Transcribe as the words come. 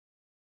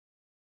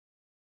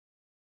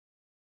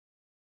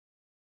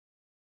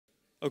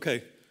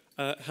Okay,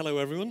 hello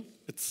everyone.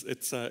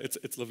 It's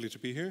lovely to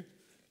be here.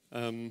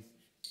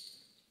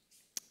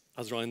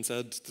 As Ryan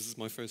said, this is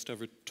my first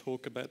ever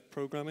talk about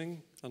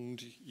programming, and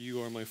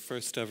you are my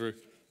first ever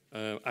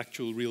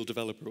actual real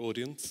developer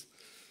audience.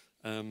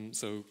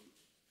 So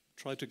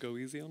try to go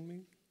easy on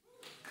me.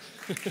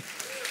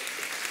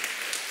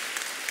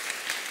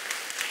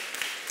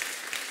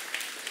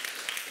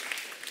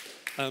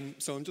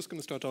 So I'm just going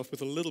to start off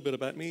with a little bit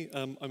about me.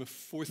 I'm a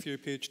fourth-year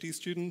PhD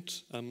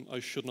student. I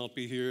should not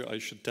be here. I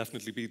should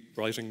definitely be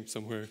writing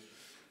somewhere.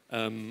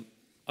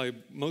 I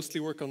mostly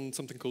work on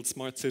something called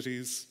smart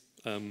cities,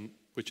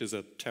 which is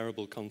a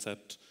terrible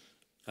concept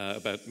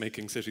about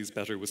making cities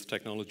better with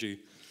technology.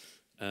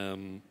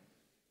 I'm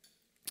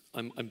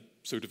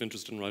sort of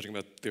interested in writing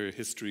about their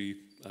history,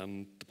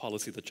 the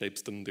policy that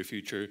shapes them, their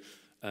future.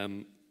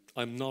 I'm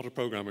not a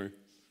programmer.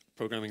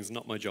 Programming is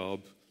not my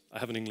job. I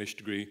have an English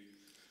degree.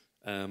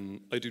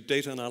 I do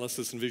data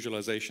analysis and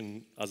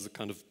visualization as a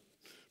kind of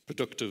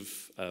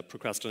productive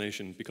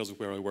procrastination because of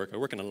where I work. I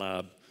work in a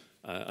lab,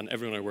 and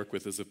everyone I work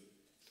with is a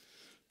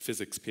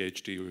physics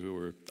PhD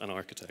or an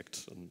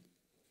architect. And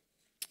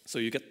so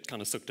you get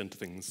kind of sucked into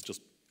things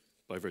just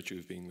by virtue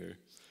of being there.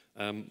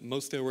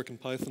 Mostly I work in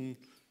Python,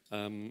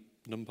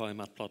 NumPy,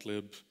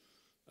 Matplotlib.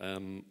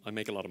 I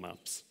make a lot of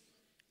maps.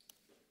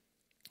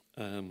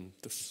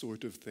 This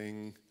sort of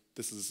thing.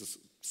 This is a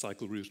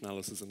cycle route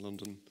analysis in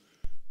London.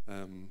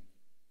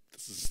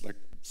 This is like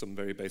some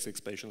very basic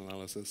spatial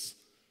analysis.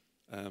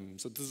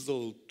 So this is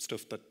all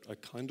stuff that I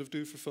kind of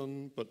do for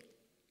fun, but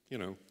you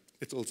know,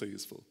 it's also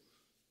useful.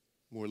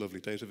 More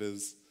lovely data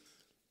viz.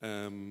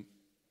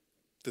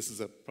 This is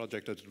a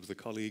project I did with a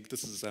colleague.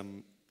 This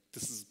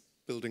is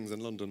buildings in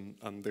London,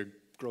 and they're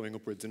growing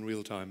upwards in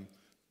real time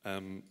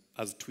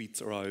as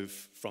tweets arrive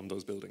from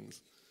those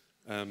buildings.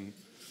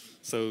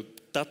 So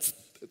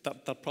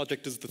that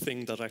project is the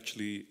thing that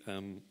actually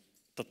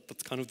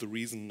that's kind of the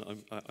reason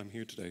I'm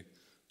here today.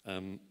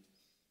 And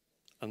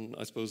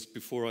I suppose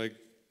before I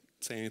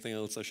say anything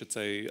else, I should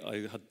say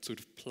I had sort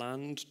of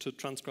planned to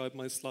transcribe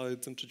my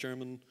slides into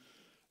German,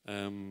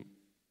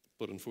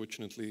 but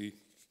unfortunately,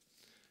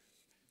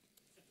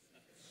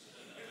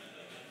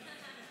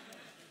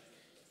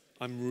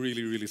 I'm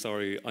really, really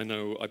sorry. I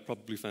know I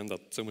probably found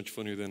that so much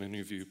funnier than any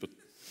of you, but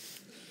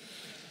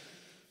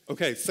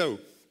okay, so.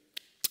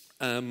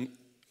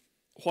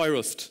 Why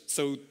Rust?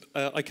 So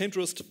I came to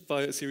Rust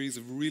by a series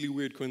of really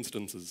weird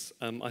coincidences.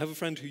 I have a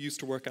friend who used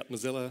to work at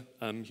Mozilla.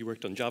 He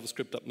worked on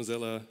JavaScript at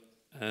Mozilla.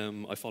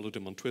 I followed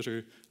him on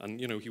Twitter,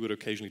 and you know, he would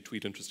occasionally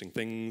tweet interesting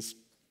things.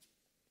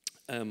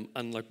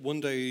 And like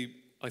one day,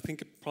 I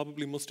think it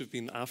probably must have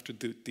been after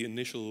the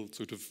initial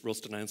sort of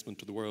Rust announcement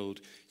to the world,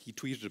 he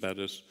tweeted about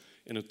it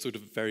in a sort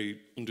of very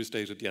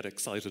understated yet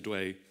excited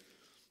way.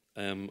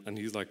 And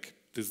he's like,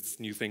 "There's this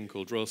new thing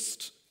called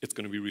Rust. It's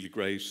going to be really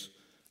great."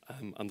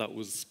 And that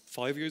was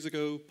 5 years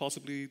ago,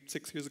 possibly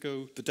 6 years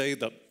ago, the day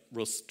that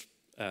Rust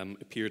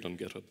appeared on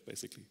GitHub,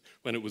 basically,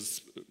 when it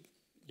was,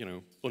 you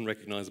know,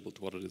 unrecognizable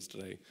to what it is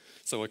today.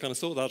 So I kind of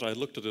saw that, I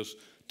looked at it,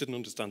 didn't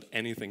understand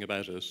anything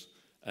about it,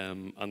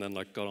 and then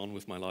like got on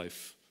with my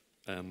life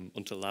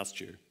until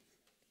last year.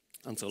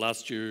 And so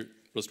last year,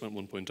 Rust went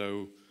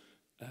 1.0.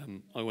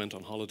 I went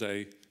on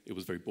holiday. It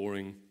was very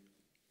boring.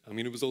 I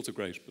mean, it was also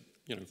great, but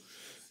you know.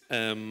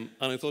 And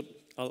I thought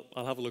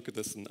I'll have a look at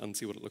this and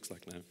see what it looks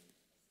like now.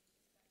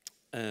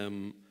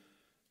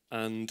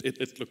 And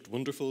it looked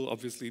wonderful.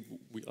 Obviously,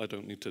 I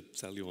don't need to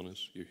sell you on it.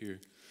 You're here.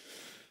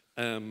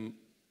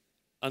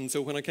 And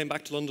so when I came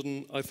back to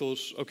London, I thought,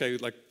 okay,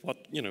 like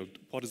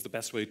what is the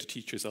best way to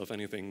teach yourself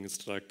anything? Is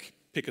to like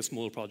pick a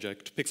small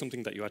project, pick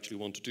something that you actually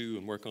want to do,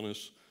 and work on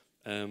it.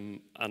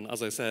 And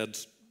as I said,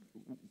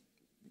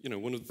 you know,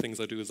 one of the things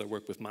I do is I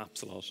work with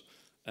maps a lot.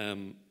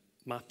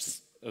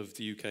 Maps of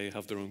the UK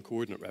have their own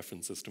coordinate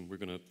reference system. We're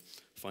going to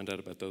find out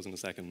about those in a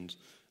second.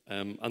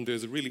 And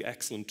there's a really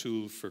excellent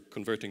tool for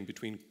converting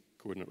between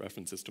coordinate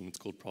reference systems. It's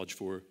called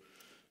Proj4.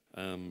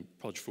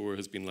 Proj4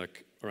 has been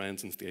like around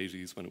since the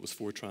 80s when it was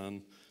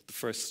Fortran. The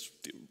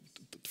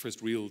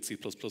first real C++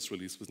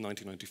 release was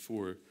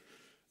 1994.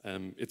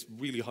 It's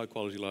really high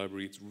quality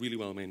library. It's really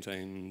well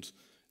maintained.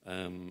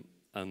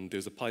 And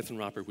there's a Python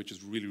wrapper which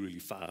is really, really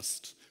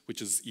fast,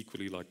 which is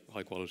equally like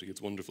high quality.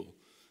 It's wonderful.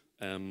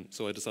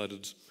 So I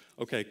decided,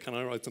 okay, can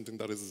I write something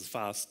that is as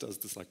fast as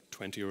this like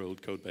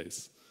 20-year-old code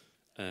base?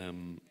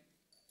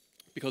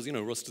 Because you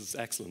know, Rust is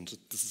excellent.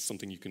 This is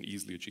something you can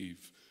easily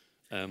achieve.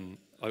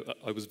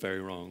 I was very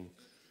wrong,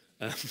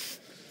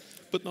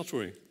 but not to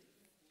worry.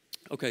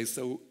 Okay,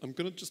 so I'm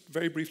going to just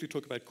very briefly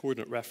talk about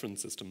coordinate reference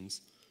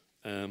systems.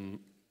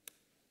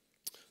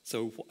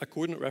 So a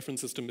coordinate reference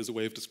system is a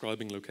way of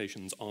describing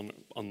locations on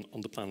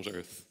the planet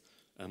Earth.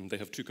 They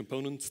have two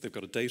components. They've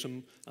got a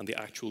datum and the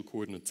actual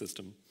coordinate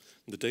system.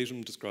 And the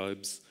datum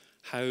describes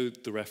how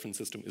the reference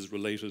system is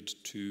related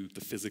to the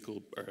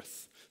physical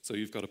Earth. So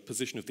you've got a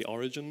position of the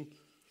origin,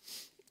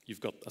 you've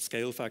got a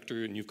scale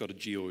factor, and you've got a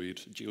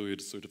geoid. A geoid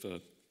is sort of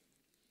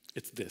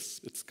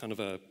it's kind of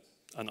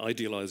an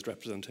idealized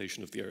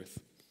representation of the Earth.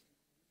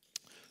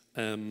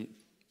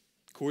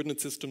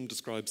 coordinate system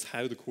describes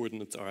how the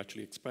coordinates are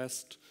actually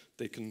expressed.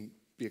 They can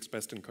be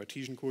expressed in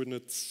Cartesian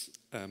coordinates,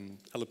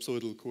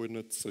 ellipsoidal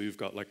coordinates, so you've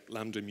got like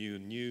lambda, mu,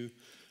 and nu,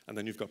 and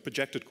then you've got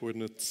projected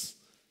coordinates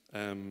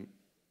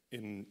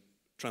in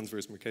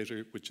transverse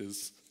Mercator, which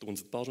is the ones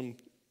at the bottom.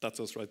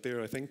 That's us right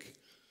there, I think,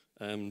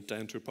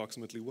 down to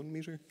approximately 1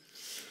 meter.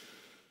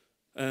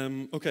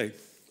 Okay,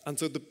 and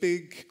so the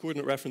big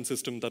coordinate reference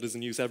system that is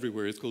in use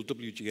everywhere is called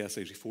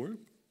WGS84.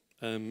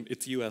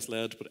 It's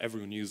US-led, but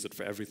everyone uses it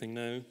for everything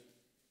now.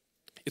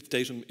 Its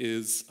datum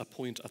is a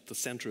point at the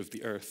center of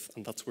the Earth,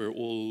 and that's where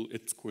all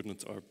its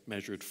coordinates are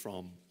measured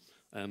from.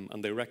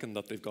 And they reckon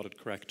that they've got it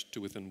correct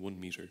to within 1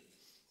 meter.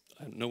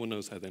 No one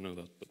knows how they know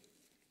that.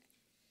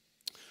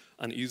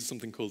 And it uses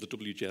something called the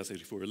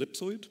WGS84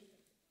 ellipsoid.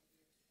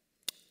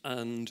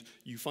 And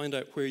you find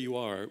out where you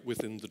are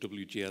within the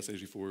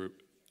WGS84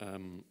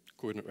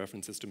 coordinate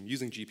reference system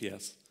using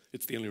GPS.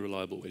 It's the only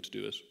reliable way to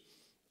do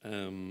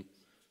it.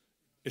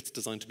 It's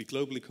designed to be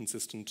globally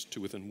consistent to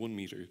within 1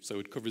 meter. So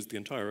it covers the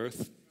entire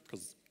Earth,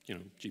 because, you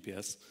know,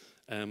 GPS,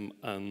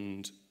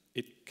 and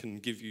it can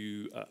give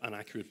you an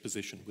accurate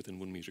position within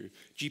 1 meter.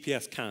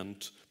 GPS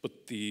can't,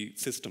 but the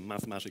system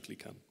mathematically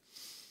can.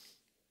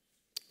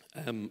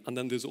 And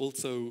then there's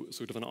also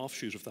sort of an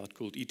offshoot of that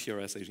called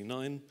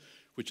ETRS-89,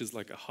 which is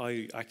like a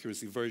high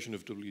accuracy version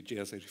of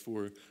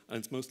WGS84, and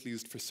it's mostly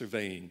used for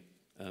surveying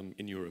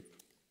in Europe.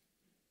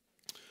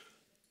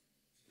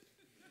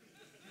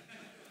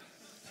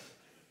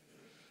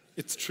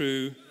 It's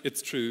true,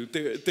 it's true.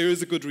 There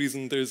is a good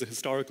reason, there is a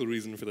historical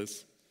reason for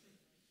this.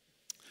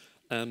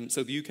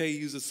 So the UK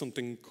uses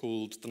something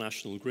called the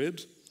National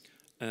Grid,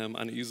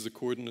 and it uses a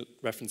coordinate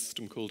reference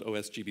system called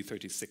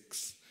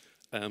OSGB36.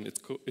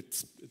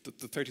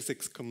 The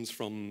 36 comes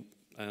from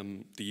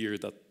the year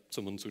that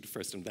someone sort of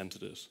first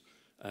invented it.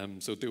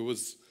 So there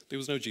was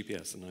no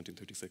GPS in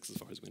 1936 as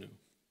far as we know.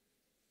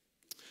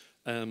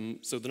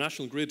 So the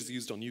National Grid is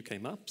used on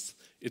UK maps.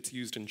 It's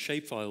used in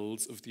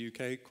shapefiles of the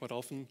UK quite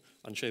often,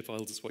 and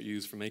shapefiles is what you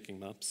use for making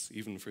maps,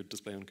 even for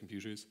display on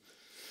computers.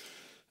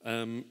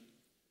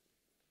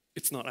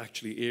 It's not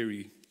actually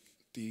airy,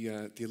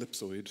 the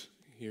ellipsoid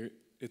here.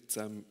 It's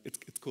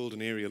called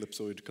an airy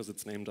ellipsoid because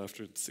it's named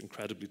after this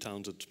incredibly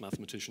talented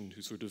mathematician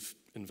who sort of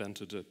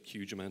invented a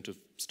huge amount of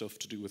stuff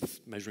to do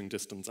with measuring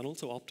distance and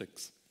also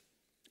optics.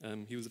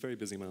 He was a very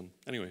busy man.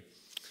 Anyway.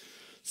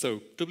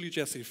 So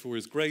WGS84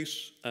 is great,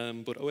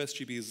 but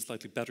OSGB is a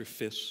slightly better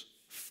fit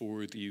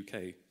for the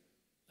UK.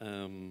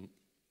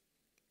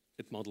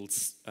 It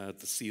models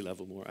the sea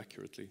level more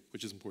accurately,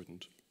 which is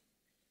important.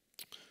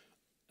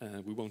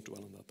 We won't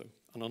dwell on that though.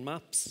 And on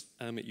maps,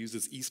 it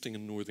uses easting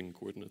and northing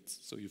coordinates.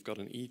 So you've got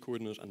an E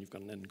coordinate and you've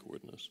got an N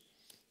coordinate.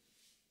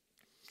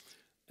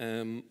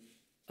 And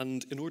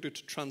in order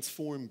to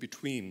transform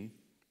between,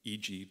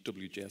 e.g.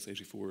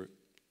 WGS84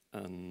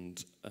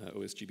 and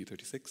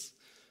OSGB36,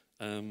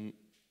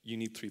 you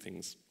need 3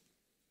 things.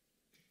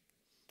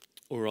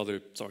 Or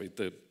rather, sorry,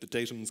 the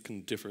datums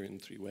can differ in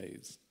 3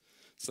 ways.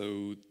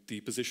 So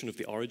the position of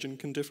the origin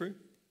can differ,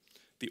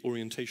 the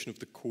orientation of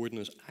the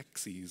coordinate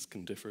axes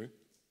can differ,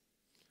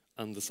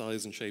 and the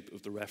size and shape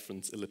of the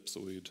reference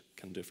ellipsoid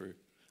can differ.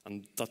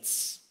 And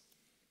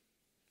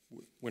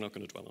we're not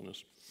going to dwell on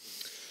it.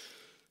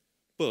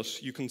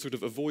 But you can sort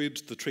of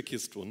avoid the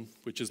trickiest one,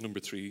 which is number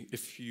 3,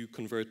 if you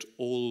convert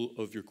all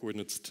of your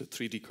coordinates to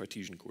 3D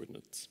Cartesian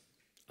coordinates.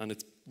 And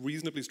it's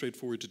reasonably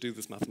straightforward to do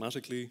this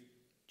mathematically.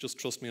 Just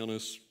trust me on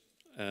it.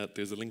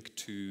 There's a link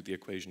to the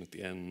equation at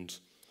the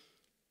end.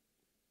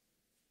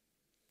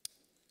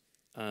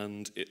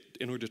 And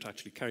in order to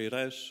actually carry it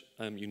out,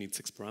 you need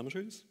 6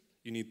 parameters.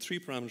 You need 3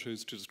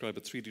 parameters to describe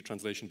a 3D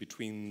translation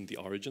between the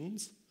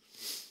origins,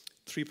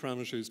 3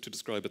 parameters to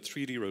describe a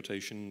 3D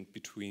rotation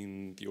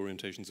between the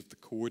orientations of the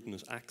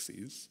coordinate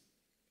axes,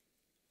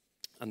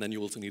 and then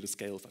you also need a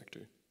scale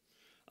factor.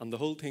 And the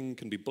whole thing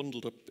can be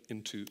bundled up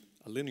into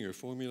a linear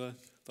formula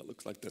that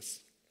looks like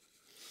this.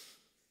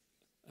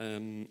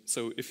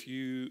 So if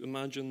you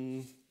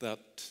imagine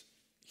that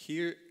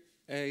here,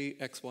 A,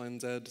 X, Y, and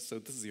Z, so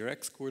this is your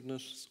X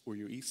coordinate or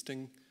your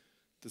easting,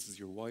 this is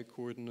your Y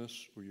coordinate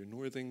or your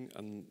northing,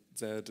 and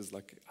Z is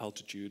like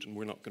altitude, and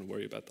we're not going to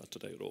worry about that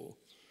today at all.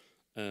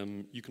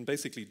 You can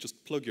basically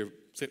just plug your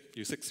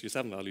 6, your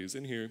 7 values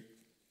in here,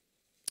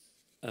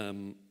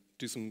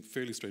 do some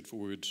fairly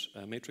straightforward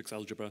matrix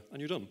algebra, and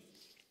you're done.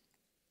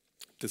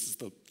 This is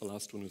the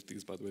last one of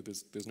these, by the way.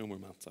 There's no more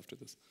maths after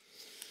this.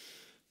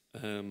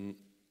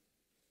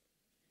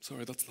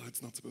 Sorry, that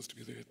slide's not supposed to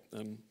be there.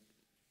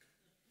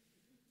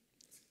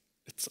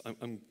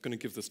 I'm going to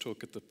give this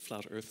talk at the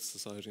Flat Earth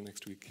Society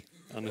next week,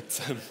 and it's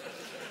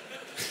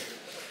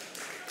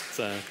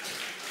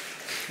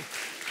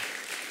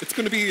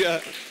going to be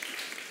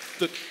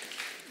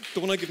the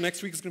one I give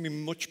next week is going to be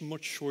much,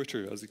 much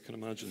shorter, as you can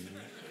imagine.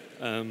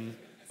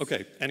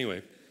 Okay.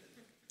 Anyway,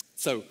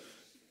 so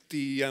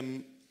the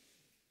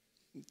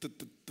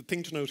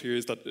thing to note here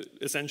is that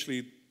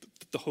essentially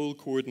the whole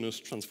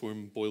coordinate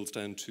transform boils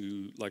down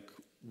to like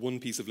one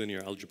piece of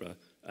linear algebra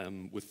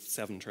with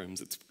 7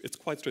 terms. It's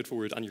quite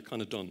straightforward, and you're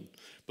kind of done.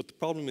 But the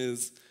problem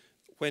is,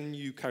 when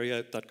you carry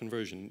out that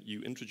conversion,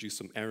 you introduce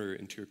some error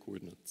into your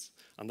coordinates,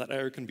 and that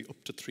error can be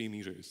up to 3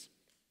 meters.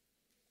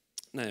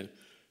 Now,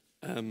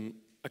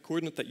 a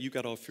coordinate that you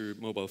get off your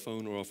mobile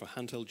phone or off a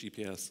handheld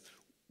GPS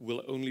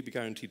will only be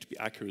guaranteed to be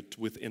accurate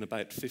within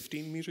about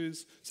 15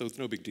 meters, so it's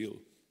no big deal.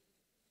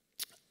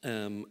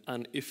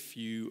 And if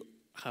you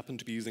happen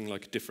to be using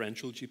like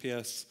differential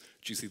GPS,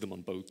 do you see them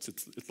on boats?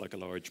 It's like a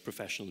large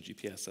professional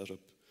GPS setup.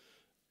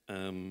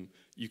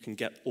 You can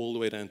get all the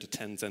way down to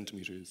 10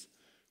 centimeters,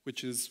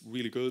 which is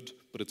really good,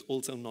 but it's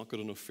also not good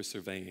enough for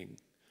surveying.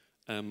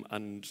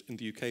 And in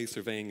the UK,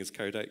 surveying is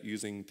carried out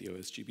using the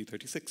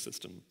OSGB36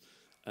 system.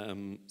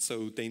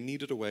 So they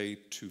needed a way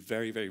to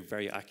very, very,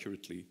 very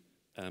accurately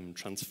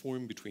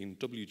transform between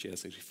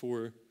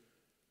WGS84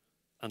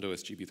 and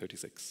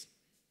OSGB36.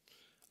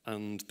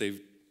 And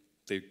they've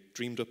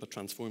dreamed up a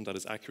transform that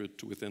is accurate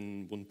to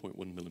within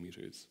 1.1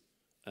 millimeters,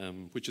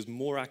 which is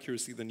more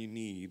accuracy than you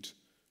need,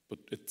 but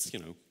it's,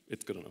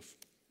 it's good enough.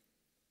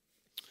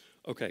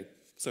 Okay,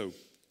 so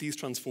these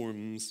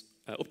transforms,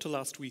 up to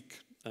last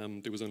week,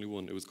 there was only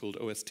one. It was called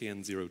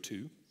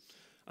OSTN02.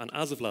 And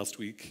as of last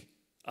week,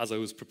 as I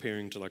was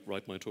preparing to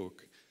write my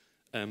talk,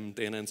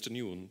 they announced a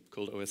new one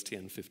called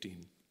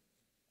OSTN15.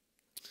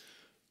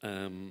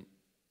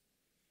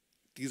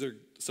 These are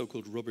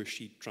so-called rubber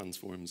sheet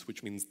transforms,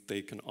 which means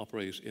they can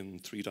operate in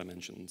 3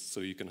 dimensions. So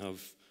you can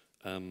have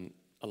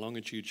a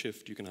longitude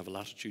shift, you can have a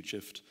latitude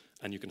shift,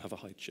 and you can have a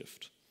height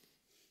shift.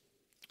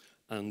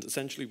 And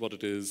essentially what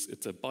it is,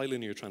 it's a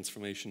bilinear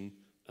transformation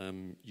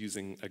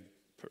using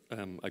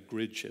a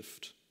grid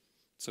shift.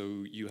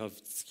 So you have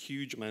this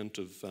huge amount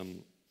of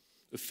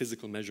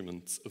physical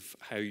measurements of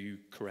how you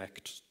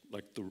correct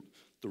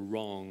the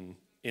wrong,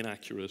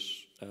 inaccurate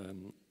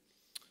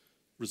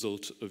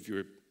result of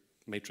your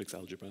matrix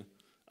algebra,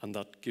 and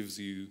that gives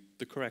you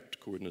the correct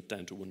coordinate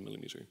down to 1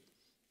 millimeter.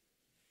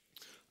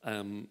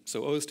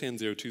 So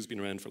OSTN02 has been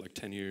around for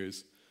 10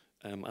 years,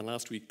 and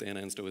last week they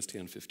announced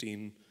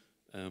OSTN15,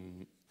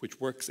 which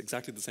works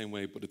exactly the same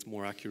way, but it's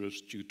more accurate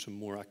due to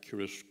more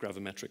accurate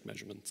gravimetric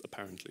measurements,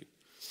 apparently.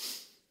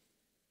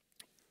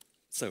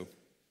 So,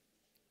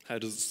 how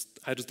does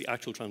the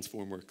actual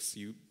transform works?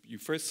 You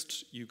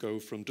go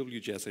from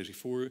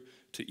WGS84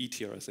 to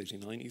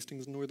ETRS89,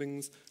 eastings and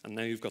northings, and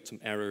now you've got some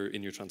error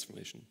in your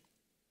transformation.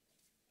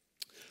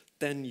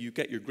 Then you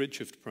get your grid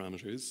shift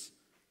parameters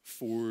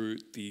for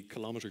the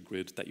kilometer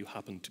grid that you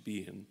happen to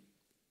be in.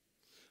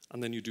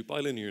 And then you do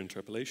bilinear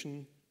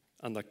interpolation,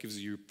 and that gives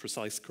you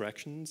precise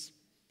corrections.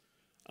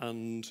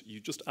 And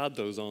you just add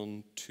those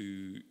on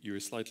to your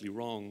slightly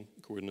wrong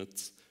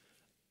coordinates,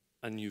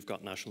 and you've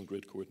got national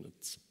grid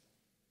coordinates.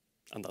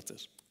 And that's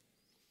it.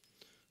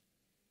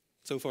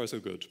 So far, so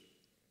good.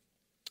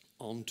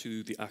 On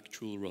to the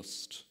actual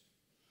Rust.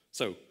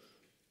 So,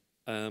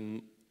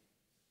 I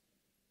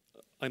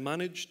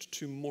managed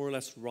to more or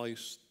less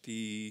write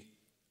the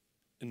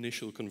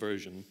initial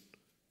conversion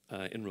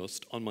in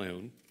Rust on my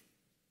own,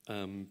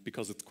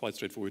 because it's quite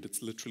straightforward.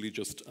 It's literally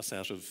just a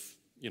set of,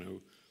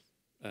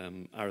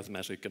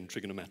 arithmetic and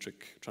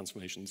trigonometric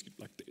transformations.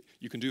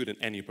 You can do it in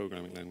any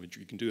programming language.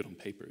 You can do it on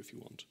paper if you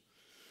want.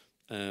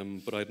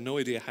 But I had no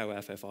idea how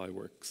FFI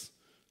works.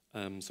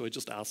 So I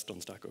just asked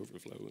on Stack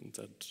Overflow and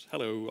said,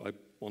 hello, I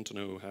want to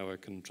know how I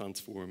can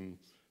transform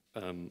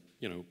an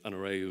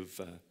array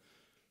of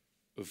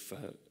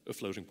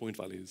floating point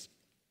values.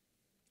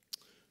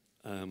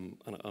 And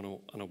I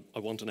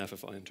want an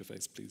FFI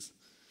interface, please.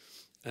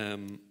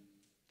 And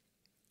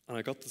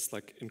I got this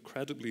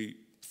incredibly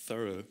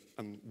thorough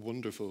and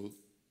wonderful,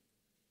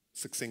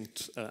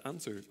 succinct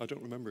answer. I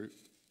don't remember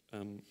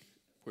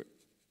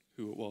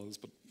who it was,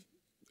 but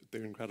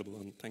they're incredible,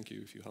 and thank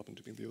you if you happen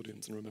to be in the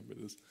audience and remember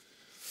this.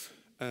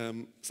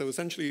 So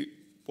essentially,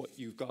 what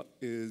you've got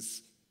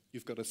is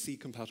you've got a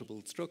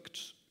C-compatible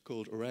struct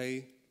called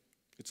array.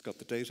 It's got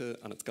the data,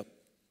 and it's got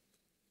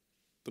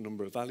the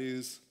number of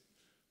values.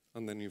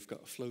 And then you've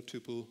got a float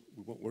tuple.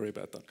 We won't worry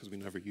about that because we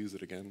never use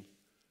it again.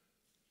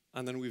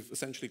 And then we've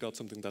essentially got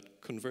something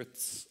that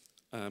converts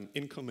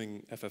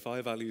incoming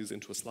FFI values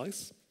into a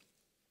slice.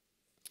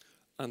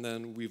 And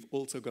then we've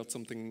also got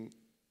something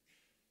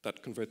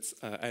that converts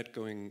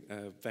outgoing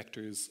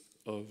vectors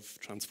of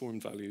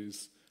transformed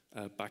values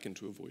back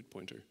into a void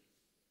pointer.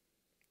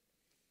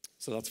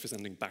 So that's for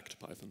sending back to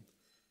Python.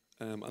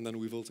 And then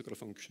we've also got a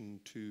function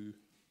to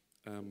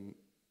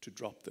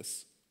drop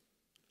this.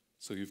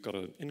 So you've got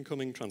an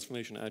incoming,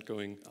 transformation,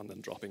 outgoing, and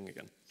then dropping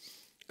again,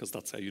 because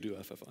that's how you do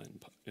FFI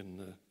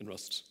in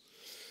Rust.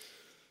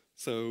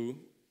 So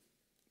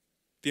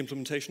the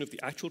implementation of the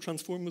actual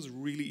transform was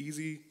really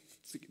easy.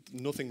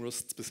 Nothing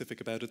Rust specific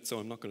about it, so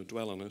I'm not going to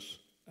dwell on it.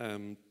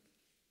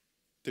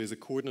 There's a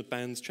coordinate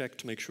bounds check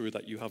to make sure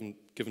that you haven't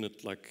given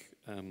it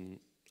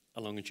a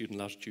longitude and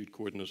latitude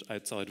coordinate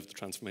outside of the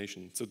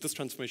transformation. So this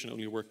transformation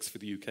only works for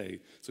the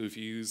UK. So if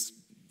you use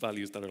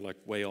values that are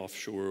way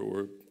offshore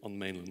or on the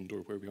mainland or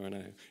where we are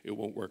now, it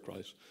won't work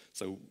right.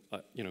 So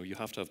you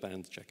have to have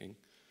bounds checking.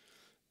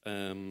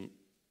 The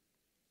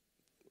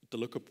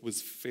lookup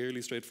was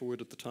fairly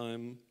straightforward at the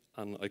time,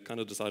 And I kind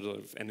of decided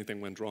that if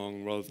anything went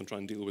wrong, rather than try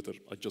and deal with it,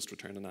 I'd just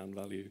return an and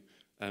value,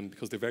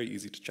 because they're very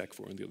easy to check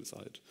for on the other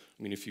side.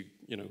 I mean, if you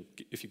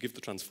give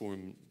the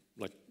transform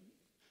like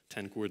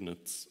 10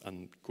 coordinates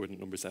and coordinate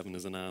number 7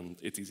 is an and,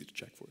 it's easy to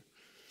check for.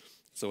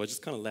 So I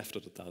just kind of left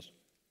it at that.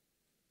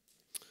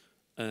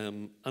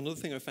 Another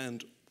thing I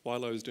found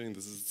while I was doing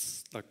this is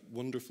this like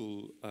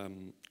wonderful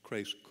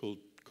crate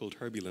called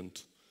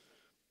Herbulent.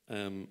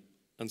 And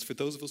for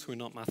those of us who are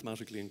not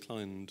mathematically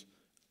inclined,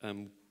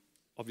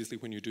 obviously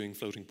when you're doing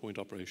floating point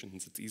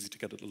operations, it's easy to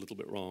get it a little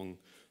bit wrong.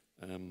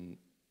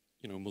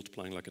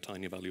 Multiplying like a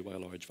tiny value by a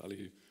large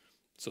value,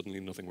 suddenly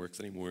nothing works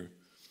anymore.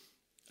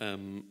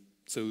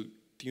 So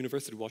the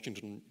University of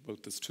Washington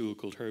wrote this tool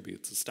called Herbie.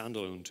 It's a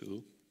standalone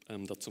tool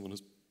that someone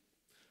has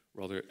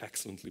rather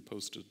excellently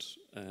posted,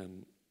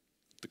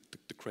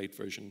 the crate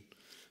version.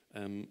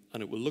 And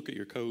it will look at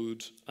your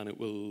code, and it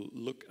will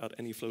look at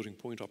any floating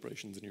point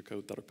operations in your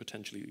code that are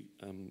potentially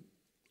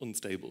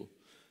unstable.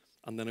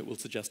 And then it will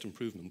suggest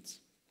improvements.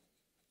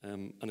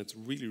 And it's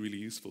really, really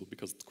useful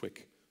because it's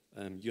quick.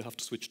 You have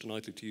to switch to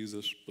nightly to use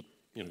it, but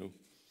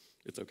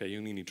it's okay, you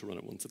only need to run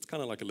it once. It's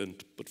kind of like a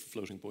lint, but for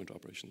floating point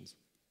operations.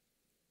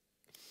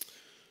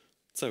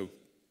 So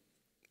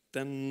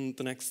then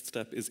the next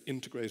step is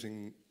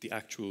integrating the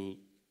actual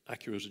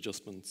accurate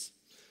adjustments.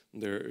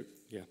 And there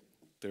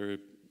are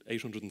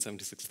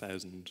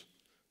 876,000.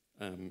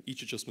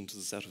 Each adjustment is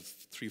a set of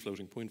 3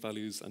 floating point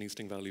values, an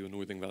easting value, a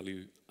northing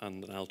value,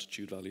 and an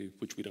altitude value,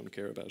 which we don't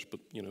care about, but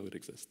it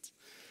exists.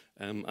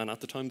 And at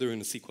the time, they're in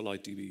a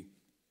SQLite DB.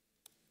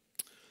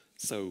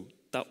 So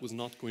that was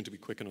not going to be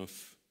quick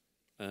enough,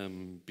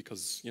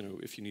 because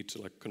if you need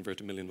to convert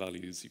 1 million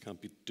values, you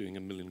can't be doing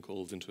 1 million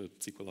calls into a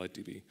SQLite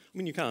DB. I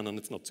mean, you can, and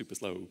it's not super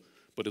slow,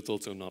 but it's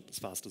also not as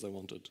fast as I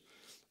wanted.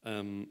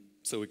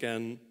 So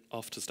again,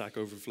 off to Stack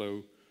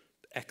Overflow.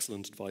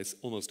 Excellent advice,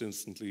 almost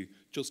instantly,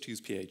 just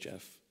use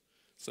PHF.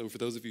 So for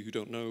those of you who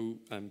don't know,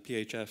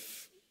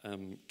 PHF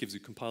gives you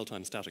compile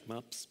time static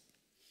maps.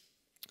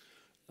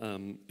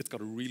 It's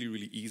got a really,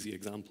 really easy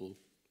example,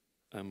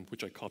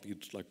 which I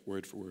copied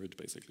word for word,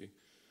 basically.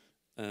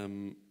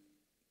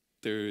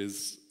 There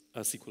is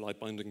a SQLite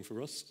binding for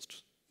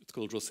Rust. It's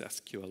called Rust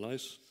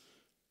SQLite.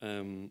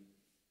 Then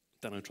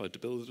I tried to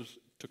build it.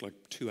 It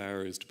took 2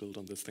 hours to build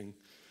on this thing.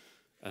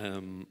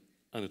 And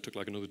it took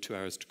another 2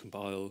 hours to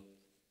compile.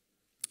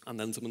 And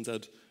then someone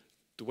said,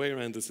 the way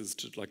around this is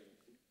to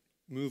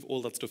move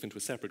all that stuff into a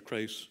separate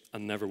crate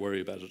and never worry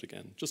about it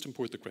again. Just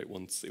import the crate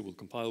once, it will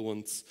compile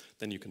once,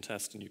 then you can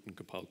test and you can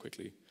compile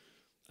quickly.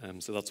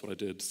 So that's what I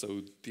did.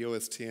 So the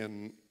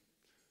OSTN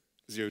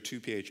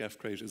 02 PHF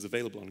crate is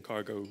available on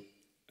Cargo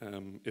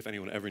if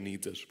anyone ever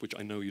needs it, which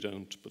I know you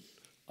don't, but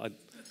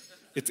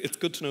it's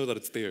good to know that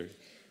it's there.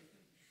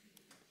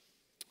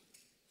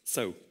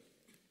 So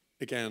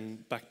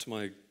again, back to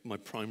my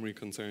primary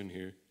concern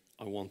here.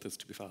 I want this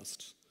to be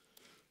fast.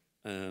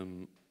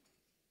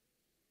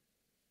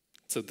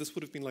 So this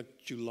would have been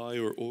July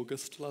or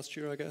August last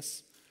year, I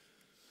guess.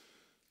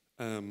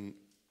 There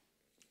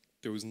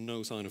was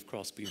no sign of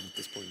Crossbeam at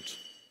this point.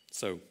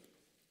 So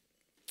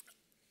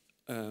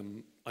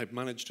I'd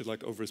managed to,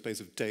 over a space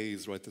of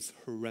days, write this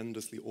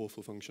horrendously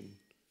awful function,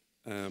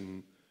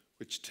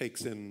 which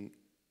takes in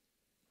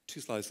 2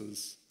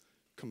 slices,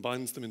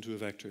 combines them into a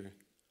vector,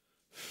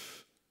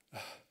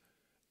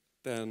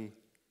 then,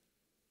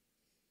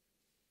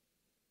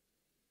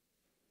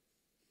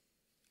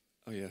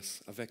 oh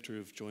yes, a vector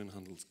of join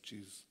handles,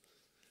 jeez.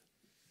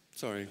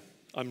 Sorry,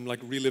 I'm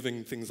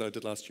reliving things I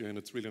did last year and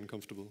it's really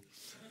uncomfortable.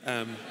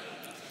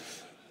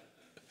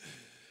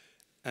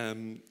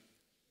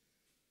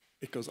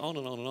 It goes on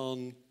and on and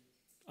on,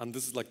 and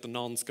this is the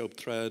non-scope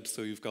thread,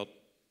 so you've got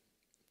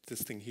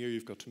this thing here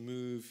you've got to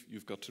move,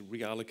 you've got to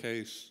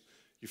reallocate,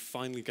 you're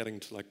finally getting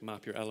to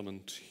map your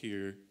element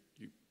here.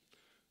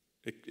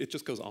 It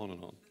just goes on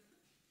and on.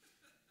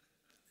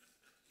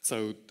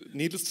 So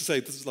needless to say,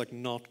 this is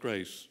not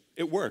great.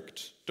 It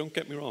worked, don't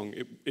get me wrong.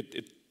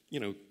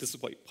 This is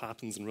what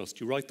happens in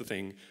Rust. You write the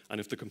thing, and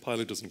if the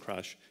compiler doesn't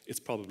crash, it's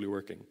probably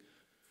working.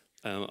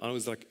 I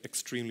was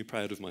extremely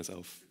proud of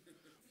myself.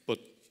 But,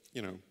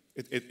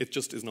 it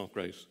just is not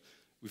great.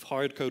 We've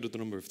hard-coded the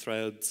number of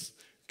threads,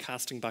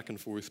 casting back and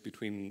forth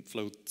between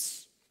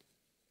floats,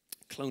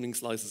 cloning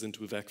slices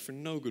into a vec for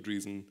no good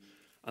reason,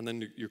 and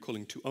then you're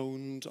calling to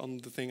owned on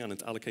the thing, and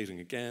it's allocating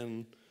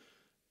again.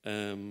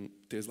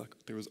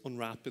 There was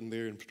unwrap in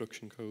there in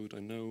production code. I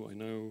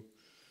know.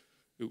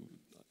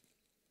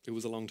 It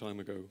was a long time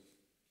ago.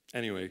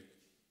 Anyway,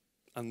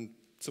 and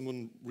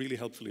someone really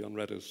helpfully on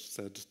Reddit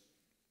said,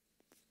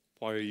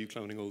 why are you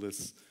cloning all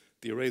this?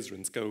 The arrays are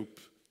in scope.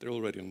 They're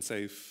already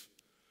unsafe.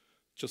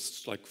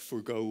 Just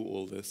forgo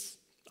all this.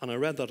 And I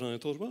read that and I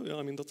thought, well, yeah,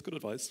 I mean, that's good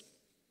advice.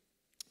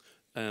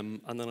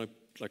 And then I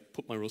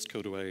put my Rust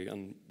code away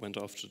and went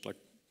off to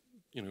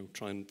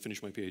try and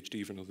finish my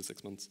PhD for another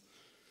 6 months.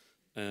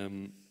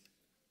 And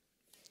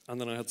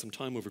then I had some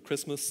time over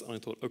Christmas, and I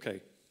thought,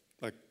 okay,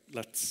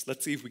 let's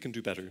see if we can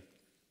do better.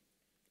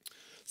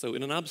 So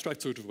in an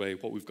abstract sort of way,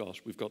 what we've got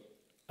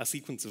a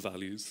sequence of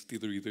values.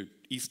 These are either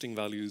easting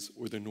values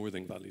or they're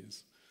northing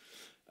values.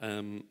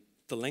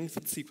 The length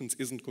of the sequence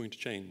isn't going to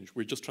change.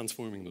 We're just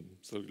transforming them.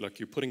 So like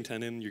you're putting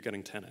 10 in, you're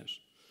getting 10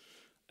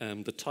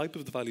 out. The type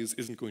of the values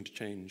isn't going to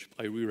change.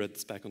 I reread the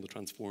spec on the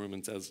transform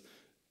and says,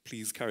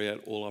 please carry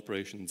out all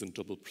operations in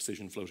double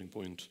precision floating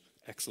point.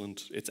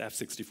 Excellent. It's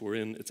F64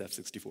 in, it's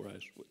F64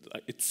 out.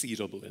 It's C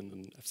double in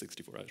and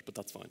F64 out, but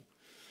that's fine.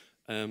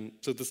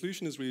 So the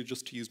solution is really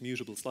just to use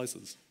mutable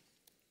slices.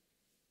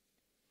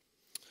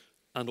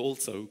 And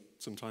also,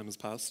 some time has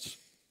passed,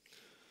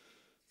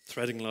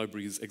 threading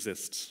libraries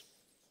exist.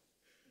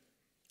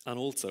 And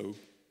also,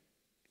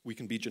 we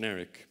can be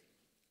generic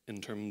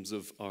in terms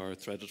of our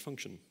threaded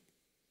function.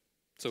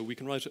 So we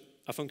can write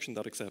a function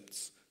that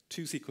accepts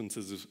two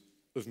sequences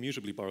of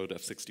mutably borrowed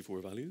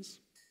F64 values,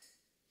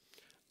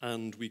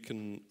 and we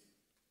can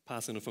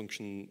pass in a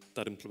function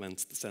that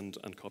implements the send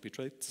and copy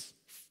traits.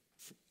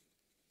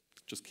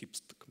 Just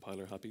keeps the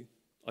compiler happy.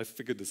 I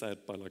figured this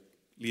out by like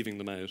leaving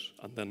them out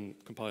and then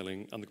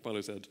compiling, and the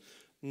compiler said,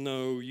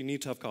 no, you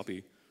need to have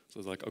copy. So I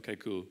was like, okay,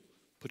 cool,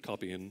 put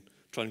copy in,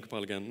 try and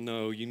compile again,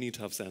 no, you need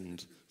to have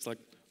send. It's like,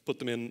 put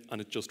them in,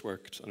 and it just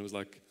worked. And it was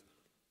like,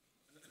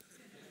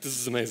 this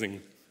is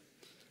amazing.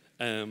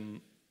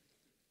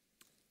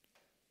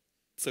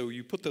 So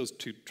you put those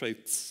two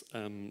traits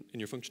in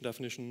your function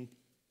definition.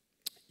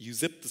 You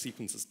zip the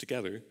sequences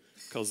together,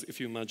 because if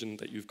you imagine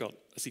that you've got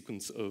a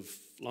sequence of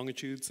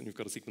longitudes and you've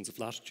got a sequence of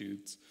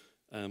latitudes,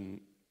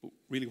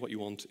 really what you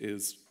want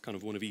is kind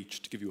of one of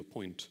each to give you a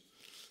point.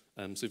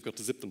 So you've got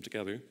to zip them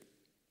together.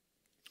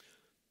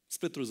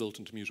 Split the result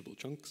into mutable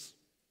chunks.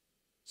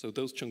 So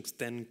those chunks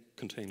then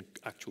contain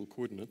actual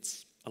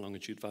coordinates, a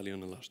longitude value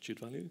and a latitude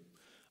value.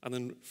 And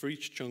then for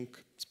each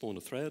chunk, spawn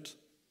a thread,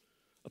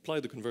 apply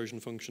the conversion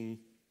function,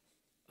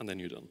 and then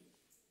you're done.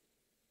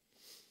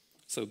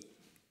 So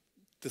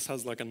this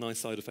has like a nice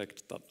side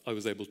effect that I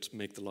was able to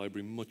make the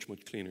library much,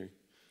 much cleaner.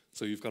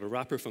 So you've got a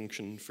wrapper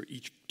function for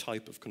each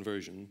type of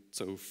conversion,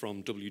 so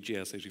from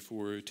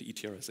WGS84 to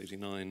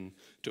ETRS89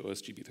 to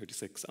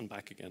OSGB36 and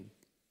back again.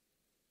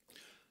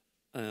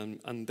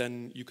 And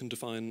then you can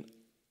define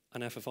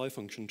an FFI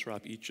function to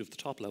wrap each of the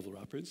top level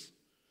wrappers,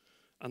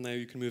 and now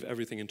you can move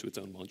everything into its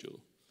own module.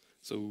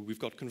 So we've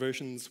got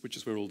conversions, which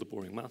is where all the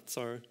boring maths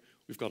are.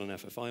 We've got an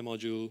FFI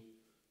module,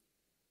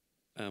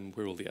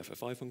 where all the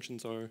FFI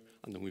functions are,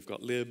 and then we've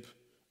got lib,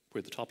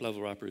 where the top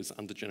level wrappers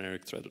and the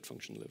generic threaded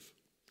function live.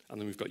 And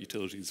then we've got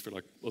utilities for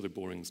like other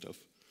boring stuff.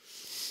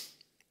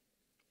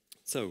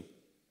 So,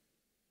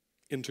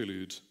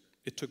 interlude.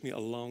 It took me a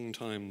long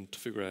time to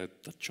figure out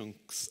that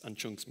chunks and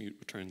chunks mute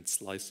return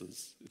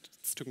slices. It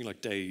took me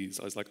like days.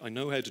 I was like, I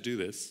know how to do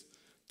this.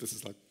 This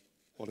is like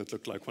what it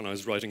looked like when I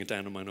was writing it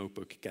down in my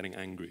notebook, getting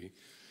angry.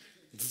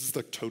 This is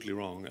like totally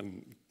wrong,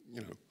 and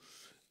you know.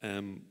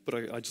 But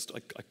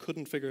I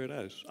couldn't figure it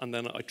out. And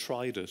then I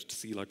tried it to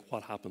see like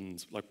what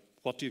happens, like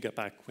what do you get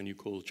back when you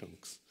call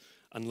chunks?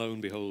 And lo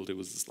and behold, it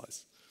was a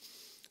slice.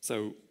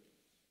 So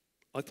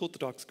I thought the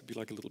docs could be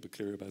like a little bit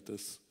clearer about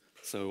this.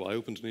 So I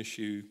opened an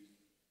issue.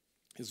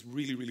 It was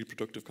really, really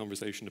productive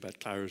conversation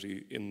about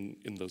clarity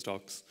in those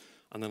docs.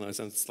 And then I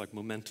sent this like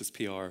momentous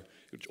PR,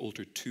 which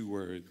altered 2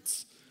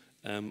 words.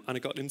 And it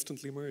got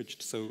instantly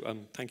merged. So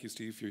thank you,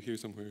 Steve, you're here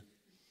somewhere.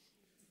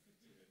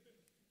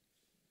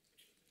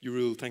 You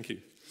rule, thank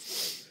you.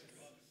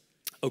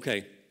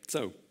 Okay,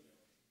 so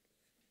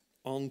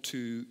on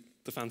to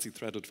the fancy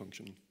threaded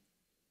function.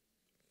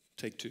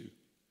 Take 2.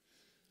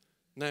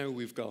 Now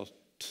we've got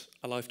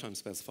a lifetime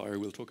specifier.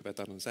 We'll talk about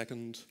that in a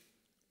second.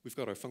 We've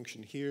got our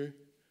function here.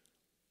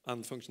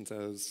 And the function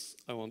says,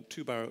 I want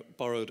 2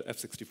 borrowed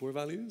F64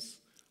 values.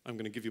 I'm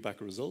going to give you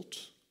back a result.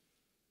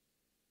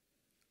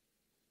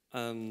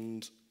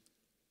 And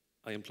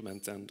I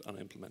implement send and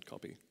I implement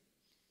copy.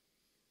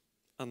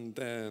 And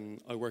then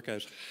I work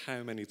out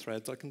how many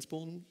threads I can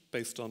spawn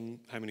based on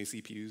how many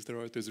CPUs there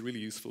are. There's a really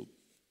useful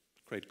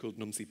crate called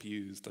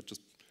numCPUs that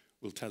just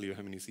will tell you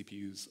how many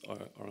CPUs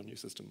are on your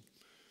system.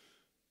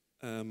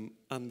 And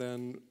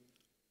then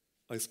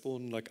I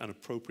spawn like an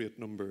appropriate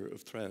number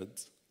of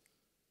threads,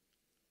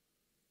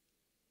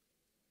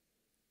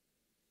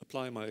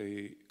 apply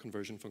my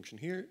conversion function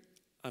here,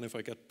 and if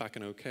I get back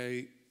an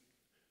OK,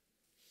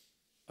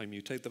 I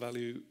mutate the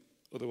value.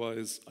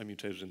 Otherwise, I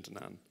mutate it into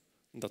nan.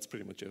 And that's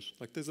pretty much it.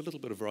 Like, there's a little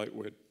bit of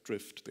rightward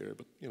drift there,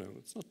 but you know,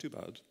 it's not too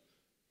bad.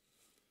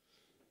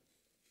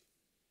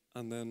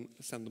 And then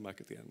send them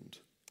back at the end.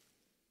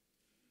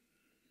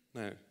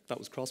 Now, that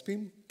was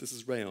Crossbeam. This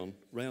is Rayon.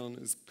 Rayon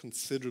is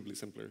considerably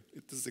simpler.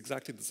 This is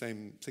exactly the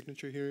same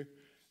signature here,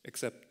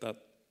 except that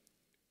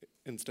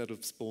instead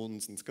of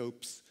spawns and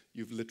scopes,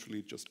 you've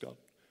literally just got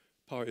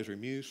par iter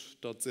mute,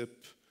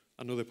 .zip,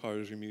 another par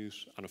iter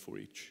mute, and a for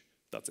each.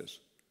 That's it.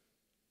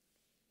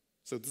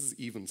 So this is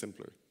even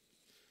simpler.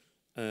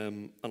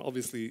 And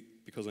obviously,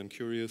 because I'm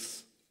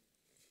curious,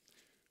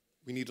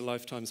 we need a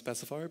lifetime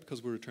specifier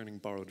because we're returning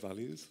borrowed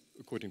values,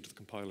 according to the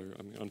compiler.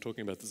 I mean, I'm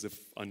talking about this if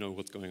I know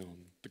what's going on.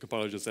 The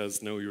compiler just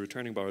says, no, you're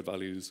returning borrowed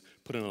values,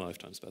 put in a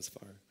lifetime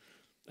specifier.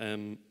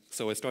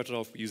 So I started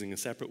off using a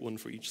separate one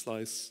for each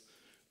slice,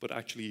 but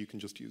actually you can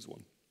just use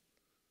one.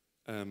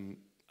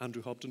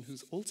 Andrew Hobden,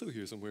 who's also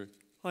here somewhere.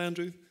 Hi,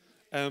 Andrew.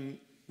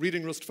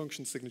 Reading Rust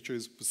function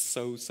signatures was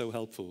so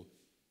helpful.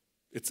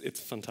 It's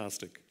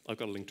fantastic. I've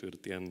got a link to it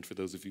at the end for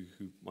those of you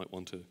who might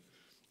want to,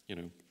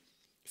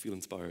 feel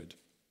inspired.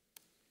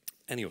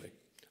 Anyway,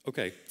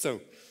 okay, so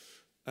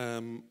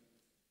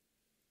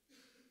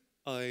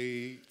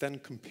I then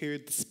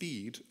compared the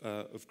speed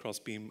of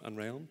Crossbeam and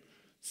Rayon.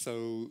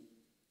 So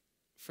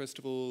first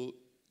of all,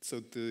 so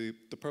the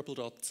purple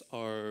dots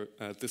are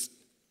this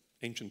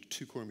ancient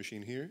 2-core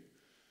machine here.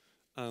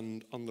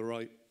 And on the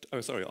right,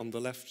 on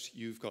the left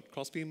you've got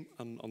Crossbeam,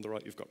 and on the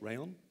right you've got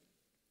Rayon.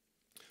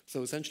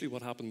 So essentially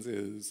what happens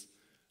is,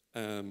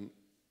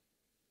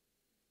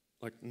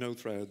 like no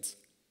threads,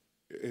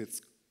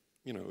 it's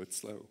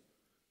slow.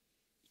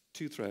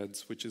 2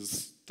 threads, which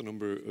is the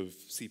number of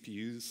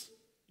CPUs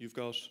you've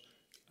got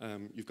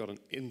an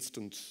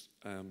instant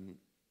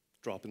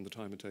drop in the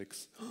time it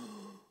takes.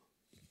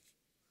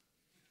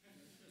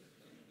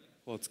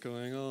 What's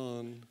going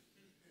on?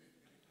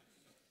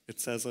 It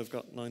says I've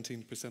got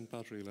 19%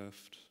 battery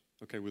left.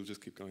 Okay, we'll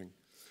just keep going.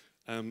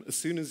 As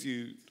soon as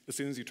you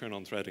turn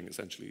on threading,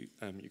 essentially,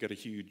 you get a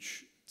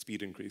huge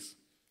speed increase.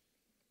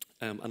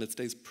 And it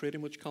stays pretty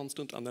much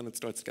constant, and then it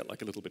starts to get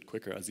like a little bit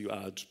quicker as you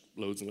add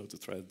loads and loads of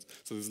threads.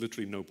 So there's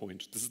literally no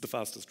point. This is the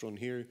fastest run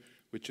here,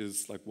 which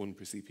is like 1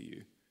 per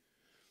CPU.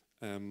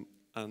 And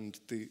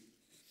the,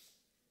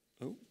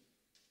 oh.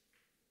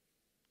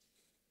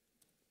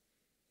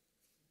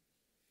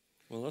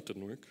 Well, that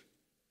didn't work.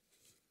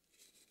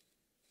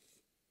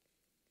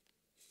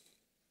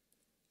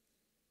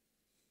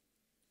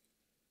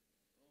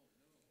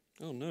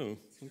 Oh no,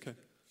 okay.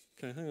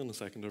 Okay, hang on a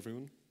second,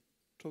 everyone.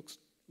 Talk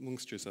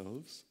amongst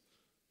yourselves.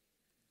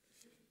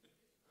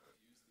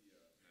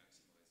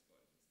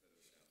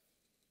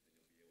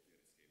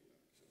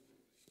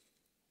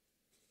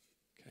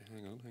 Okay,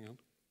 hang on.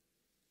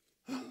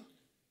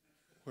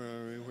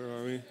 Where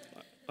are we?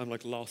 I'm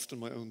like lost in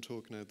my own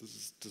talk now. This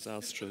is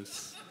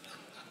disastrous.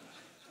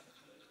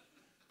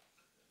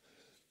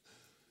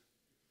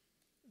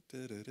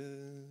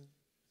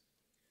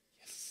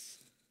 Yes.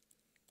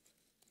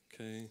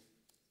 Okay.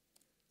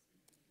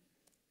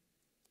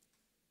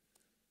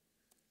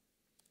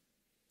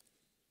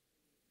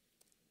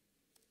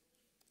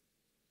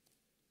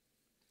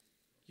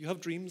 You have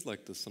dreams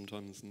like this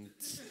sometimes, and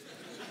it's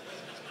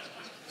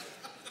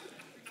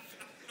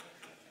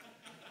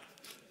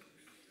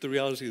the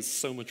reality is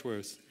so much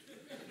worse.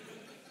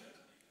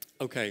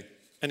 Okay,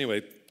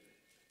 anyway,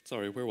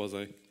 sorry, where was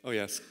I? Oh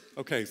yes,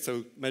 okay,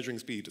 so measuring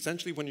speed.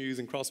 Essentially when you're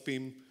using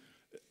Crossbeam,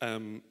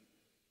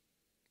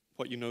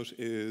 what you note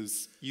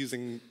is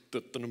using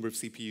the number of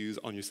CPUs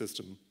on your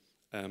system,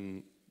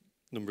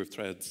 number of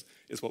threads,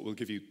 is what will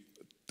give you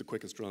the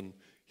quickest run.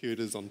 Here it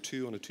is on a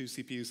 2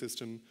 CPU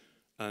system,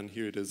 and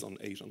here it is on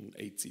an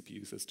 8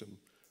 CPU system.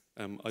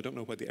 I don't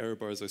know why the error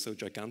bars are so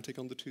gigantic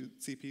on the 2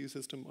 CPU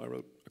system. I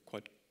wrote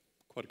quite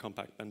a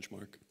compact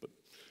benchmark, but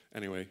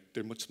anyway,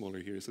 they're much smaller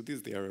here. So these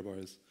are the error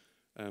bars.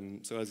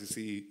 So as you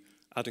see,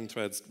 adding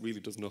threads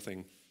really does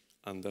nothing,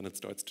 and then it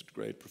starts to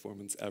degrade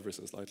performance ever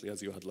so slightly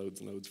as you add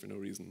loads and loads for no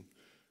reason.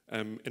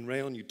 In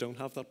Rayon, you don't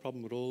have that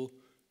problem at all.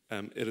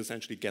 It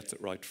essentially gets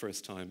it right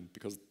first time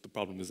because the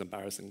problem is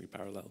embarrassingly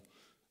parallel.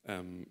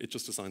 It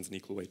just assigns an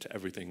equal weight to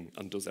everything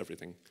and does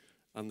everything.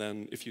 And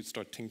then if you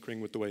start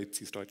tinkering with the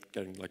weights, you start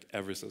getting like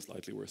ever so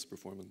slightly worse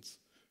performance.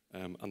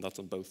 And that's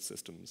on both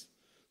systems.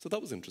 So that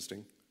was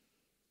interesting.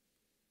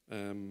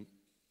 I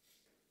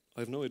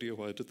have no idea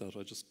why I did that.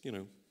 I just,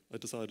 I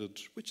decided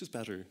which is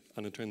better.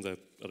 And it turns out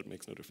that it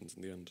makes no difference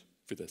in the end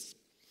for this.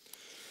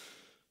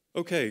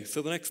 Okay,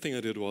 so the next thing I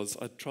did was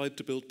I tried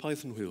to build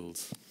Python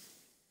wheels.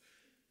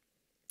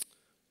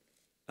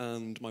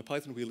 And my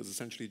Python wheel is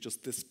essentially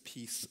just this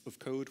piece of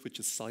code, which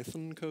is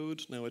Python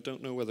code. Now, I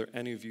don't know whether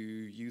any of you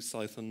use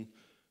Python,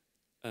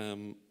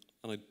 and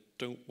I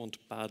don't want to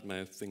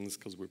badmouth things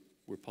because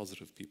we're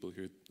positive people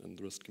here in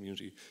the Rust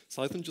community.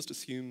 Python just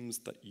assumes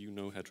that you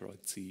know how to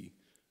write C,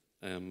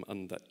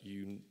 and that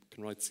you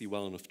can write C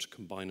well enough to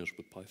combine it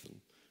with Python.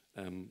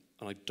 And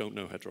I don't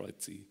know how to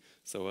write C,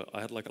 so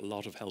I had like a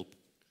lot of help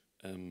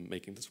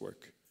making this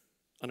work.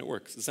 And it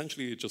works.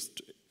 Essentially,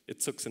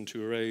 it sucks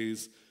into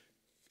arrays,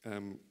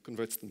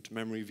 converts them to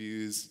memory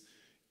views,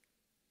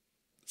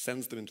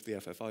 sends them into the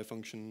FFI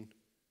function,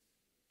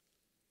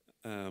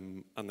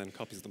 and then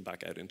copies them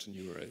back out into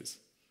new arrays.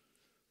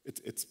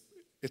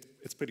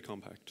 It's pretty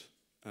compact,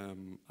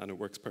 and it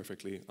works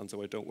perfectly, and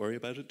so I don't worry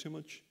about it too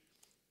much.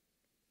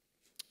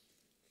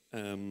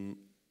 And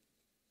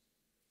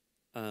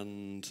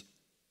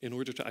in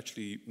order to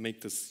actually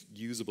make this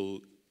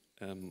usable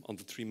on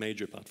the 3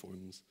 major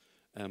platforms,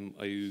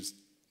 I used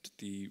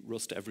the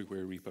Rust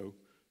Everywhere repo,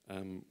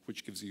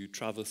 which gives you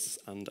Travis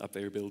and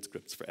AppVeyor build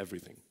scripts for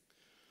everything.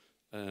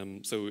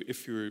 So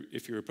if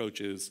your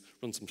approach is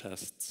run some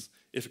tests,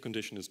 if a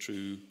condition is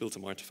true, build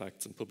some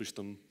artifacts and publish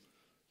them,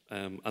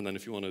 and then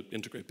if you want to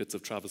integrate bits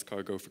of Travis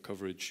cargo for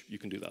coverage, you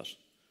can do that.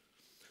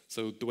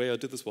 So the way I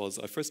did this was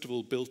I first of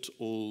all built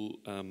all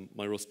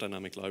my Rust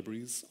dynamic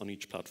libraries on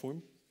each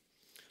platform,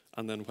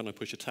 And then when I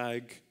push a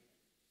tag,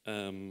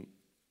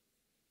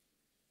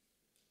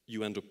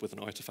 you end up with an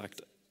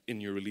artifact in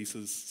your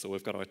releases. So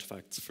I've got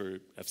artifacts for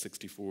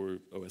F64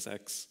 OS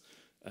X,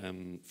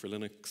 for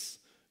Linux,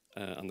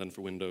 and then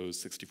for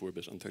Windows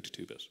 64-bit and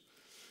 32-bit.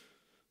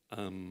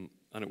 And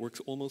it works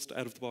almost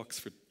out of the box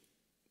for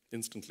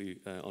instantly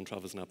on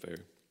Travis and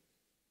AppVeyor.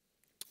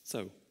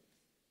 So,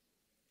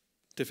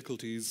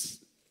 difficulties.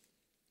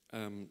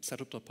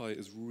 Setup.py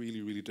is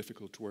really, really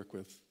difficult to work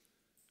with.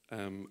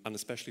 And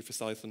especially for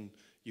Python,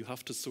 you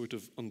have to sort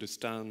of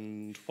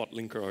understand what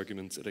linker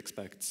arguments it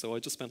expects. So I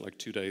just spent like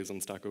 2 days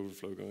on Stack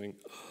Overflow going,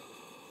 oh,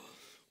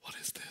 what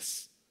is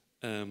this?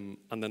 And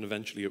then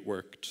eventually it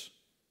worked.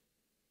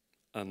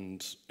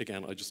 And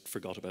again, I just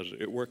forgot about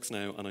it. It works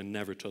now, and I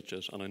never touch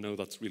it. And I know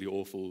that's really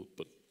awful,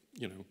 but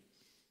you know,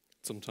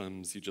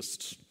 sometimes you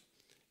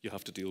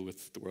have to deal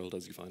with the world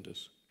as you find it.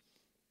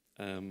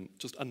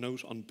 Just a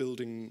note on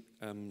building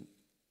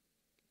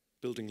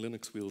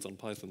Linux wheels on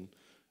Python.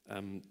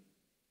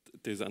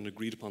 There's an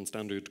agreed upon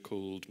standard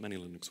called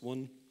ManyLinux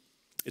 1.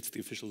 It's the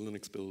official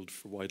Linux build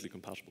for widely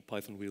compatible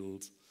Python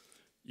wheels.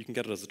 You can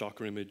get it as a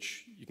Docker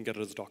image. You can get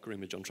it as a Docker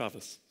image on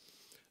Travis.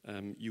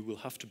 You will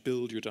have to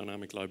build your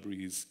dynamic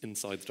libraries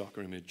inside the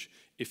Docker image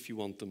if you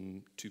want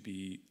them to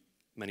be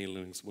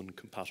ManyLinux 1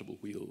 compatible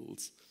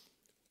wheels.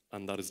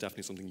 And that is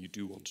definitely something you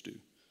do want to do.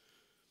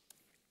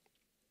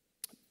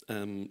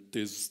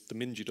 There's the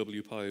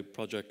MinGWPy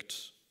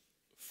project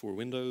for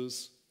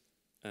Windows.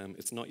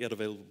 It's not yet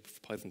available for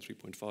Python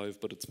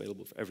 3.5, but it's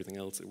available for everything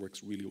else. It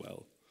works really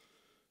well.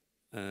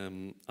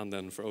 And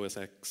then for OS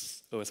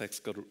X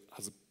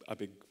has a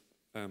big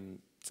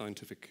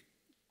scientific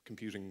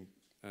computing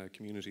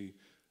community.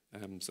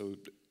 So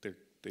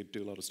they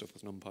do a lot of stuff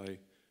with NumPy.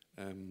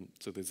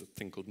 So there's a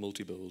thing called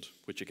multi-build,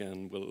 which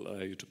again will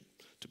allow you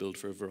to build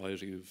for a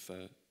variety of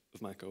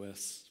Mac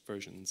OS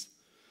versions.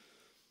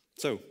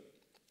 So,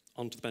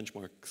 on to the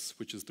benchmarks,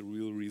 which is the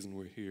real reason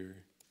we're here.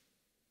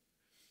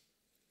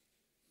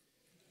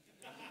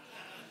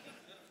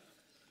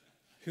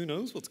 Who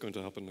knows what's going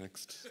to happen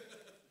next?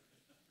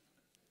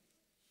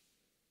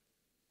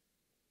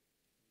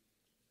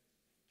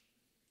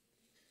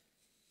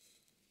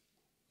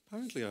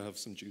 Apparently I have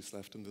some juice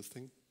left in this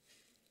thing.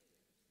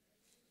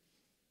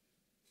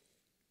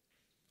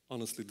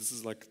 Honestly, this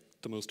is like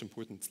the most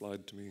important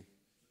slide to me.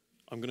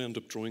 I'm going to end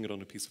up drawing it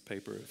on a piece of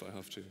paper if I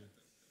have to.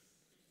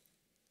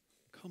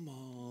 Come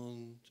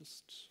on,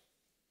 just...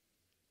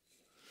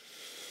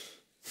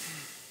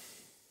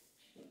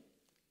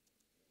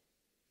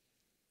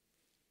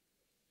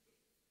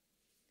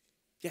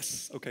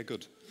 Yes, okay,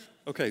 good.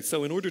 Okay,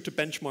 so in order to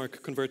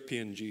benchmark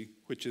convertbng,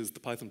 which is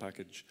the Python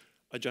package,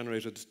 I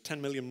generated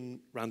 10 million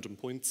random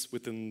points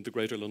within the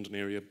Greater London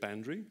area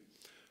boundary,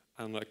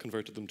 and I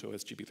converted them to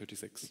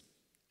OSGB36.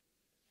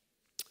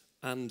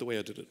 And the way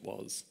I did it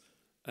was,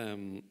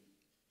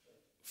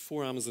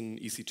 for Amazon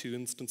EC2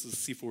 instances,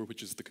 C4,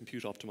 which is the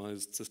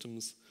compute-optimized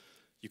systems,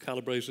 you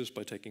calibrate it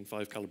by taking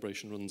 5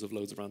 calibration runs of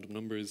loads of random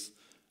numbers,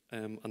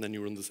 and then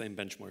you run the same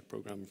benchmark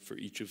program for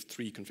each of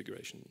 3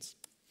 configurations.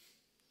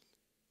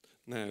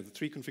 Now, the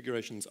 3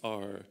 configurations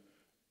are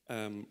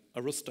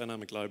a Rust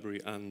dynamic library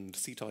and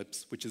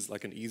C-types, which is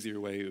like an easier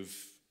way of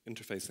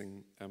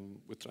interfacing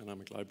with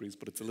dynamic libraries,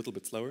 but it's a little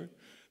bit slower.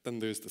 Then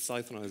there's the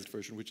Pythonized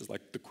version, which is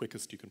like the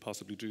quickest you can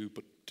possibly do,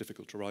 but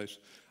difficult to write.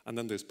 And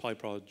then there's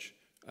PyProj,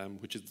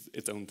 which is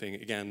its own thing.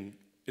 Again,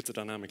 it's a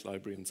dynamic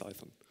library in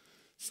Python.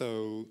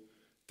 So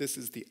this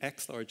is the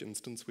X-large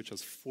instance, which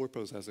has 4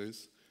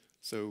 processors.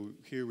 So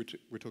here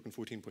we're talking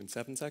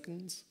 14.7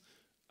 seconds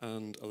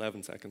and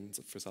 11 seconds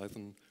for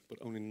Python, but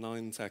only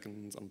 9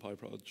 seconds on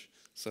PyProj.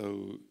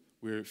 So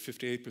we're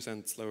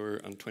 58% slower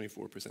and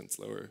 24%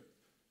 slower.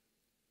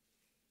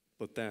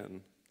 But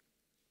then,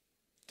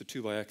 the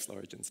 2x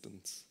large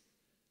instance,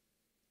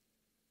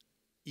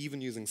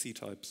 even using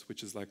C-types,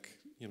 which is like,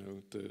 you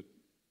know, the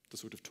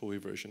sort of toy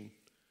version,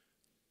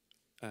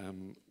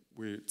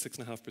 we're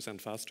 6.5%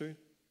 faster.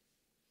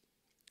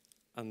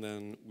 And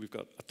then we've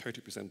got a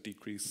 30%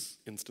 decrease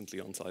instantly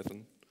on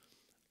Python.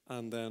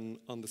 And then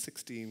on the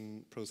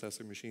 16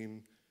 processor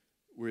machine,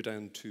 we're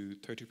down to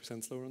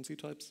 30% slower on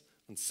C-types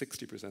and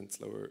 60%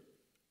 slower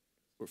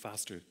or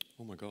faster.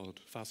 Oh my God,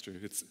 faster.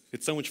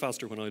 It's so much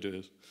faster when I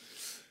do it.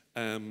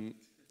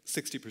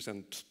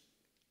 60%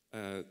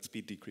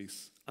 speed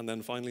decrease. And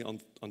then finally on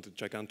the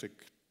gigantic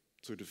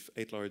sort of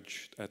 8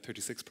 large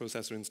 36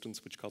 processor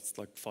instance, which costs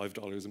like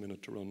 $5 a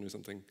minute to run or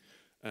something,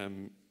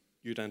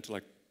 you're down to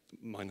like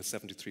minus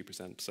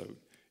 73%. So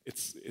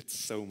it's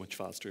so much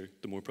faster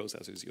the more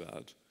processors you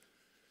add.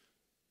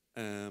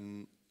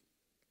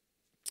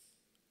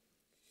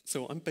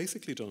 So I'm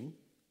basically done,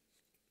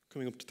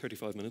 coming up to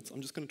 35 minutes.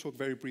 I'm just going to talk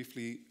very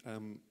briefly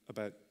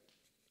about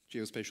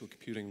geospatial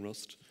computing in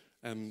Rust.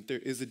 There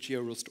is a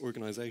GeoRust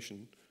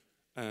organization.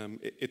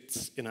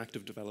 It's in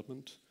active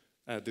development.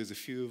 There's a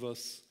few of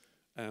us.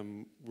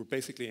 We're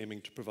basically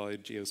aiming to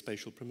provide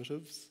geospatial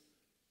primitives,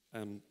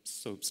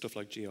 so stuff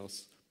like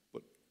geos,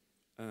 but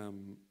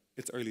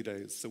it's early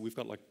days. So we've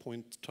got like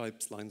point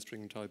types, line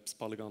string types,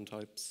 polygon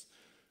types,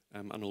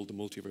 and all the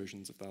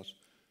multi-versions of that.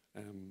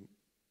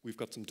 We've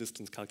got some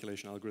distance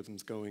calculation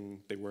algorithms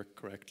going, they work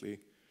correctly.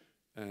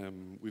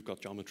 We've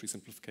got geometry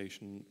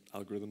simplification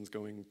algorithms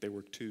going, they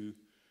work too.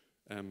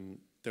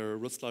 There are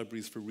Rust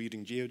libraries for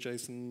reading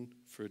GeoJSON,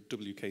 for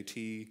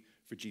WKT,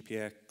 for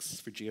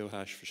GPX, for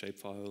GeoHash, for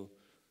shapefile,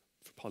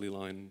 for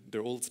polyline.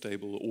 They're all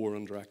stable or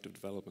under active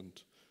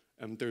development.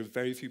 There are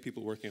very few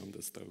people working on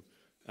this though.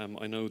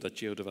 I know that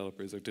geo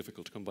developers are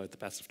difficult to come by at the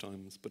best of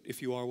times, but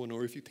if you are one,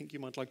 or if you think you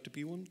might like to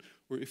be one,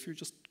 or if you're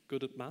just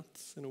good at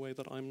maths in a way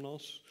that I'm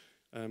not,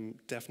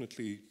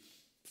 definitely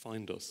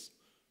find us.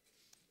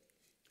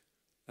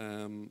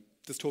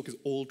 This talk is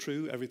all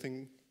true,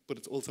 everything, but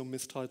it's also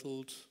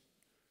mistitled.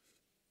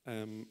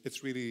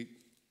 It's really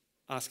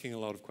asking a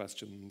lot of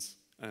questions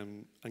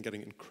and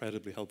getting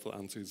incredibly helpful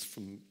answers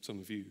from some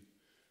of you.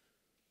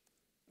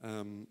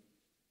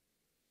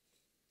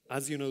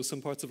 As you know,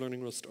 some parts of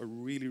learning Rust are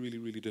really, really,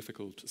 really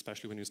difficult,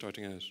 especially when you're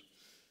starting out.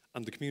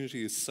 And the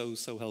community is so,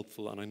 so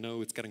helpful, and I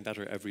know it's getting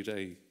better every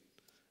day.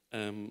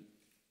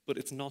 But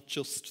it's not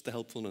just the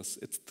helpfulness,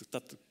 it's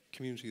that the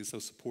community is so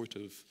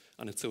supportive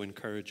and it's so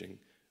encouraging.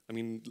 I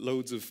mean,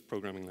 loads of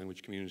programming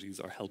language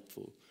communities are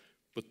helpful,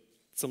 but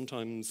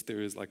sometimes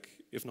there is like,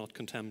 if not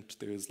contempt,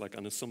 there is like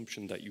an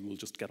assumption that you will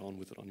just get on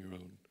with it on your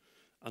own.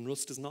 And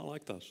Rust is not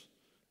like that.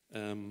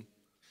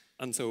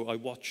 And so I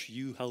watch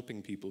you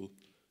helping people,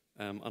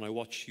 and I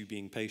watch you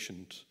being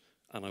patient,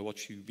 and I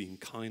watch you being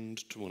kind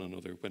to one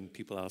another when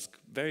people ask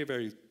very,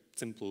 very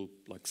simple,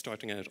 like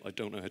starting out, I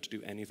don't know how to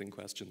do anything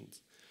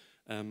questions.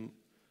 And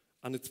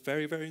it's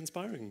very, very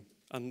inspiring.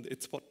 And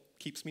it's what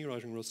keeps me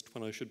writing Rust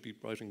when I should be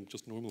writing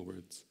just normal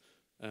words.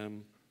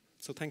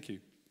 So thank you.